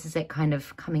grown, but this is it kind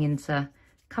of coming into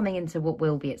what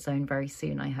will be its own very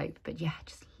soon, I hope. But yeah,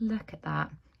 just look at that.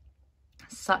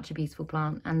 Such a beautiful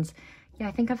plant. And yeah,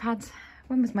 I think I've had,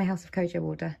 when was my House of Kojo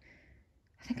order?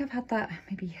 I think I've had that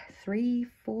maybe 3-4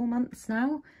 months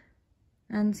now.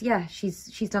 And yeah, she's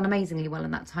done amazingly well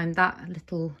in that time. That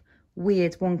little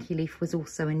weird wonky leaf was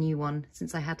also a new one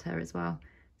since I had her as well.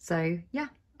 So yeah,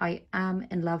 I am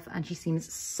in love, and she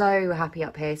seems so happy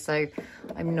up here. So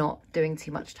I'm not doing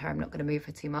too much to her. I'm not going to move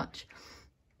her too much.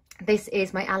 This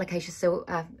is my Alocasia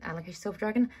Silver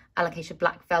Dragon, Alocasia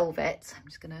Black Velvet. I'm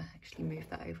just going to actually move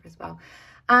that over as well.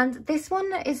 And this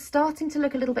one is starting to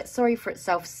look a little bit sorry for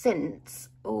itself since,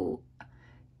 oh,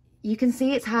 you can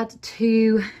see it's had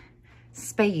 2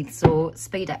 spathes or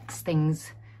spadex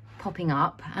things popping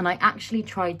up, and I actually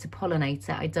tried to pollinate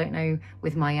it. I don't know,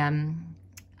 with my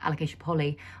Alocasia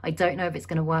Poly, I don't know if it's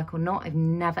going to work or not. I've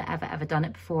never ever done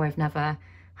it before. I've never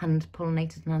hand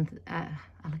pollinated an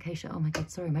Alocasia. Oh my god,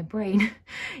 sorry, my brain.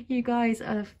 You guys,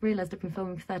 I've realised I've been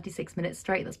filming for 36 minutes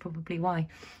straight. That's probably why.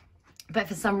 But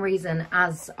for some reason,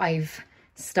 as I've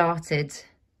started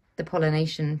the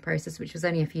pollination process, which was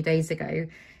only a few days ago,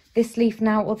 this leaf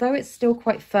now, although it's still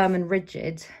quite firm and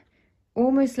rigid,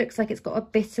 almost looks like it's got a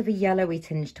bit of a yellowy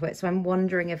tinge to it. So I'm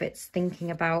wondering if it's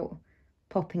thinking about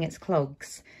popping its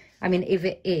clogs. I mean, if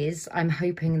it is, I'm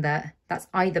hoping that that's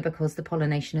either because the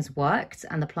pollination has worked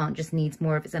and the plant just needs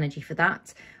more of its energy for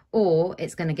that, or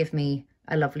it's going to give me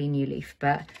a lovely new leaf.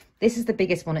 But this is the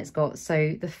biggest one it's got,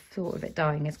 so the thought of it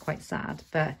dying is quite sad.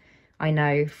 But I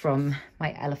know from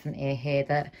my elephant ear here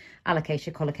that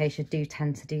Alocasia, Colocasia do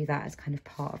tend to do that as kind of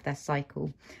part of their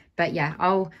cycle. But yeah,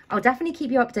 I'll definitely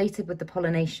keep you updated with the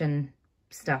pollination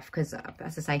stuff, because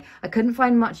as I say, I couldn't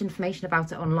find much information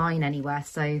about it online anywhere,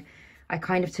 so I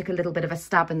kind of took a little bit of a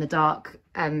stab in the dark,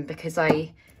 because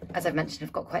as I've mentioned,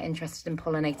 I've got quite interested in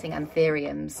pollinating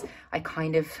anthuriums. I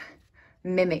kind of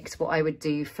mimicked what I would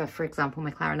do for example, my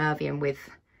Clarinervium with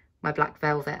my Black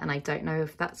Velvet, and I don't know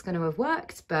if that's going to have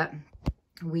worked, but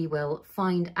we will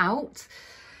find out.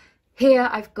 Here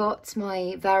I've got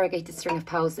my variegated string of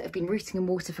pearls that have been rooting in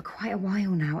water for quite a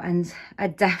while now and are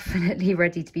definitely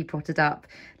ready to be potted up.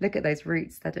 Look at those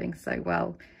roots, they're doing so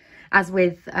well. As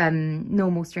with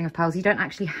normal string of pearls, you don't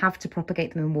actually have to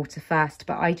propagate them in water first,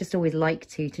 but I just always like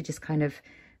to just kind of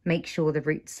make sure the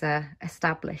roots are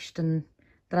established and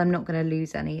that I'm not going to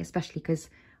lose any, especially because,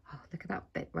 oh, look at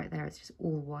that bit right there, it's just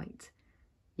all white.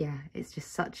 Yeah, it's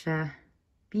just such a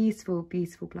beautiful,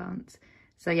 beautiful plant.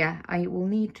 So yeah, I will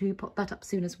need to pot that up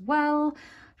soon as well.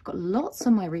 I've got lots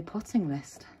on my repotting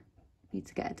list. Need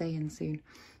to get a day in soon.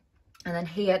 And then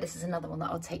here, this is another one that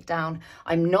I'll take down.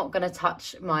 I'm not going to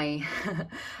touch my,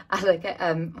 oh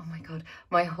my god,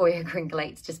 my Hoya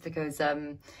Crinkleates, just because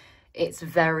it's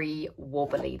very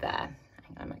wobbly there.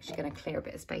 I'm actually going to clear a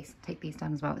bit of space and take these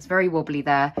down as well. It's very wobbly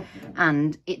there,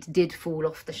 and it did fall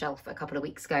off the shelf a couple of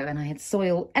weeks ago, and I had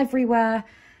soil everywhere.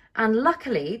 And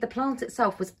luckily, the plant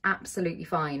itself was absolutely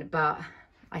fine, but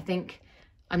I think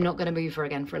I'm not going to move her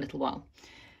again for a little while.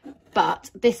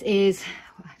 But this is,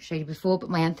 I've showed you before, but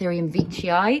my Anthurium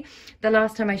veitchii. The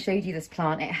last time I showed you this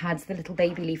plant, it had the little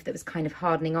baby leaf that was kind of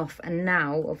hardening off, and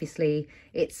now obviously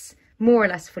it's more or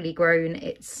less fully grown.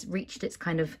 It's reached its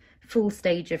kind of full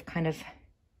stage of kind of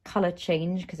colour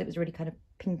change, because it was really kind of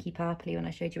pinky purpley when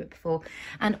I showed you it before.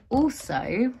 And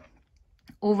also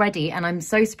already, and I'm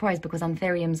so surprised because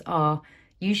Anthuriums are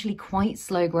usually quite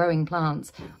slow growing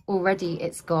plants, already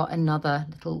it's got another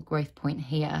little growth point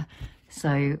here.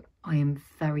 So I am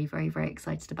very, very, very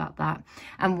excited about that.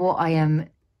 And what I am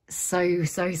so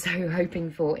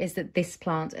hoping for is that this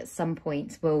plant at some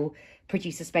point will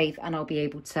produce a spathe, and I'll be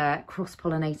able to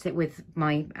cross-pollinate it with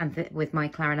my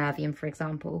Clarinervium, for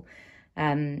example.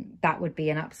 That would be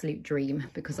an absolute dream,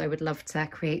 because I would love to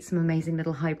create some amazing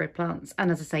little hybrid plants.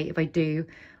 And as I say, if I do,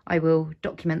 I will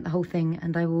document the whole thing,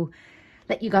 and I will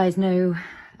let you guys know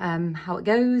how it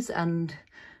goes and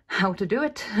how to do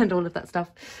it and all of that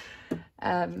stuff.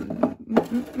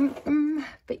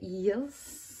 But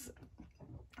yes,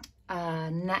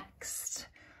 next,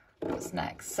 what's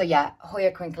next? So yeah,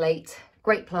 Hoya crinklate,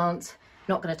 great plant.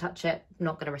 Not going to touch it,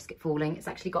 not going to risk it falling. It's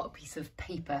actually got a piece of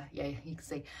paper, yeah, you can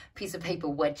see, a piece of paper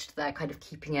wedged there, kind of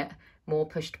keeping it more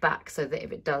pushed back, so that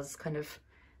if it does kind of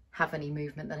have any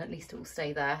movement, then at least it will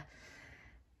stay there.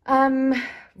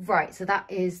 Right, so that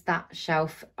is that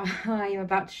shelf. I am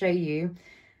about to show you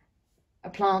a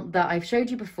plant that I've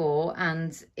showed you before,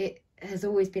 and it has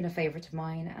always been a favourite of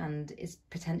mine, and is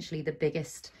potentially the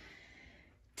biggest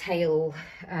tail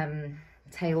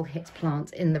hit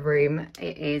plant in the room.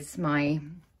 It is my,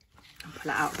 I'll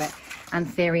pull it out a bit,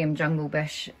 Anthurium jungle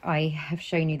bush. I have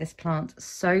shown you this plant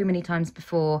so many times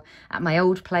before at my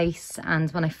old place, and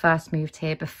when I first moved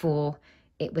here, before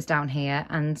it was down here.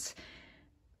 And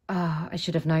oh, I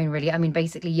should have known, really. I mean,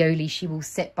 basically Joli, she will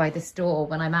sit by this door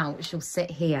when I'm out. She'll sit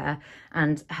here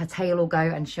and her tail will go,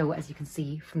 and she'll, as you can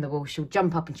see from the wall, she'll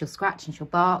jump up and she'll scratch and she'll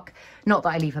bark. Not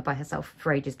that I leave her by herself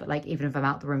for ages, but like even if I'm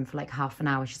out the room for like half an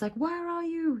hour, she's like, where are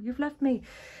you? You've left me.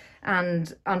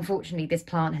 And unfortunately, this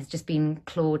plant has just been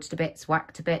clawed to bits,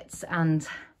 whacked to bits, and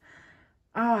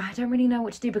I don't really know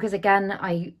what to do, because again,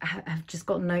 I have just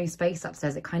got no space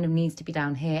upstairs. It kind of needs to be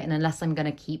down here, and unless I'm going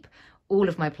to keep all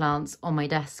of my plants on my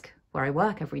desk where I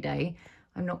work every day,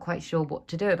 I'm not quite sure what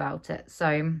to do about it.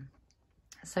 So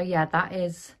yeah,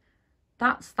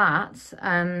 that's that.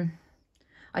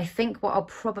 I think what I'll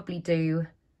probably do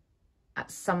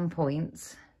at some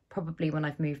point, probably when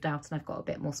I've moved out and I've got a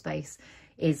bit more space,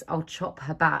 is I'll chop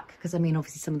her back, because I mean,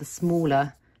 obviously some of the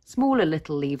smaller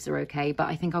little leaves are okay, but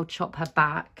I think I'll chop her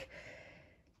back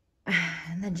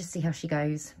and then just see how she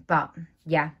goes. But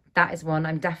yeah, that is one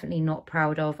I'm definitely not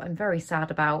proud of. I'm very sad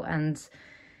about, and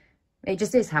it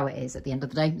just is how it is at the end of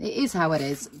the day. It is how it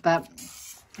is, but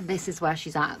this is where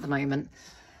she's at the moment.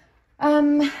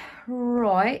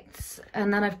 Right,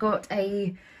 and then I've got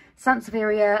a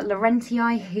Sansevieria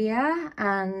laurentii here,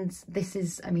 and this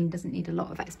is, I mean, doesn't need a lot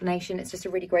of explanation. It's just a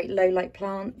really great low light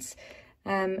plant.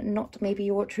 Not maybe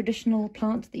your traditional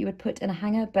plant that you would put in a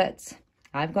hanger, but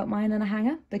I've got mine in a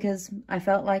hanger because I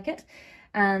felt like it.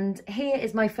 And here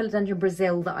is my Philodendron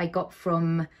Brazil that I got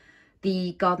from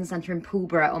the garden centre in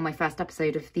Poolborough on my first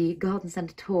episode of the garden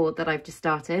centre tour that I've just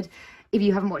started. If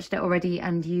you haven't watched it already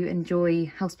and you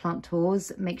enjoy houseplant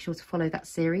tours, make sure to follow that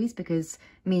series, because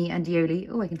me and Joli,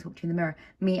 oh, I can talk to you in the mirror,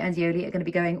 me and Joli are going to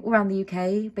be going all around the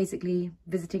UK, basically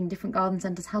visiting different garden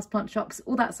centres, houseplant shops,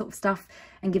 all that sort of stuff,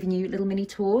 and giving you little mini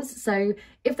tours. So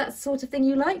if that's the sort of thing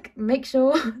you like, make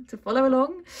sure to follow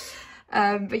along.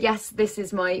 But yes, this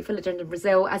is my Philodendron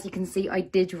Brazil. As you can see, I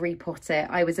did repot it.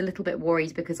 I was a little bit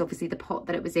worried because obviously the pot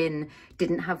that it was in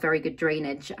didn't have very good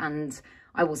drainage, and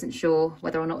I wasn't sure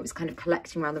whether or not it was kind of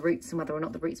collecting around the roots and whether or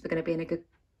not the roots were going to be in a good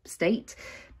state.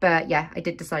 But yeah, I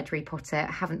did decide to repot it.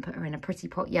 I haven't put her in a pretty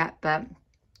pot yet, but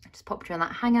I just popped her on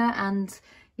that hanger, and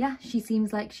yeah, she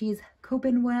seems like she's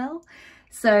coping well.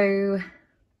 So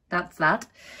that's that.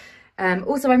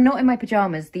 Also, I'm not in my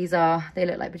pyjamas. They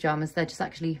look like pyjamas. They're just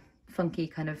actually funky,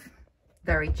 kind of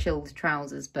very chilled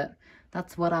trousers, but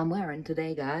that's what I'm wearing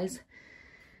today, guys.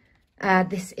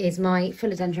 This is my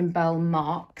Philodendron Bell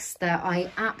Marks that I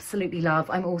absolutely love.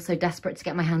 I'm also desperate to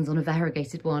get my hands on a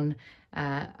variegated one.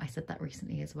 I said that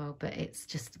recently as well, but it's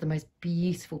just the most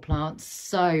beautiful plant,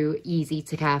 so easy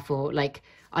to care for. Like,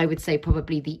 I would say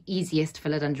probably the easiest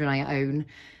Philodendron I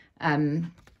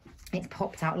own. It's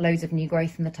popped out loads of new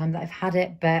growth in the time that I've had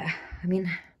it, but I mean,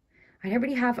 I don't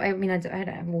really have, I don't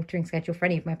have a watering schedule for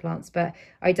any of my plants, but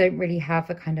I don't really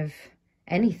have a kind of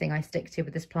anything I stick to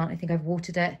with this plant. I think I've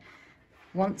watered it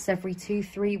once every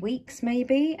 2-3 weeks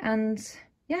maybe, and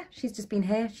yeah, she's just been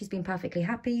here. She's been perfectly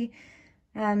happy.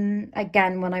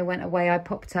 Again, when I went away, I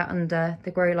popped her under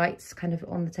the grow lights kind of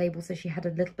on the table, so she had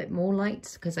a little bit more light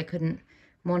because I couldn't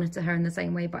monitor her in the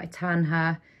same way, but I turn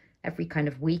her every kind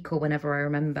of week or whenever I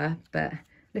remember. But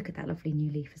look at that lovely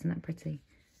new leaf, isn't that pretty?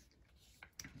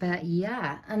 But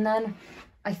yeah, and then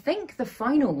I think the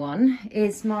final one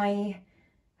is I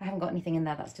haven't got anything in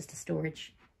there, that's just a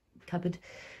storage cupboard,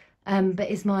 but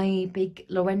is my big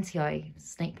Laurentii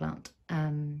snake plant,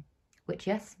 which,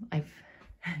 yes, I've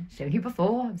shown you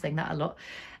before, I'm saying that a lot,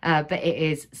 but it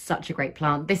is such a great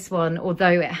plant. This one,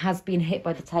 although it has been hit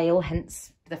by the tail,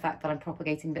 hence the fact that I'm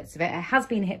propagating bits of it, it has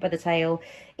been hit by the tail,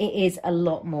 it is a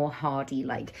lot more hardy.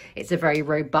 Like, it's a very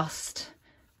robust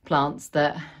plants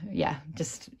that, yeah,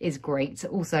 just is great.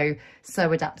 Also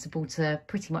so adaptable to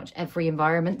pretty much every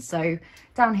environment. So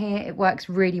down here it works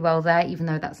really well there, even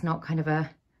though that's not kind of a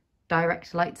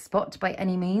direct light spot by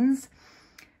any means.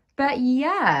 But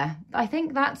yeah, I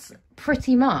think that's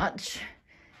pretty much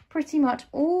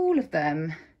all of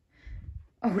them.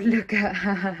 Oh, look at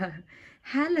her.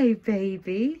 Hello,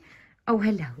 baby. Oh,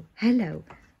 hello.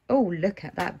 Oh, look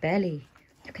at that belly.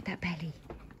 Look at that belly.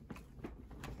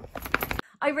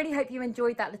 I really hope you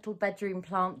enjoyed that little bedroom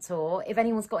plant tour. If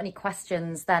anyone's got any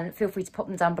questions, then feel free to pop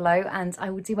them down below and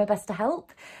I will do my best to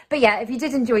help. But yeah, if you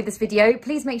did enjoy this video,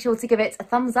 please make sure to give it a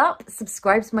thumbs up,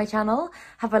 subscribe to my channel,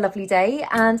 have a lovely day,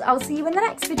 and I'll see you in the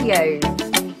next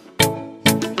video.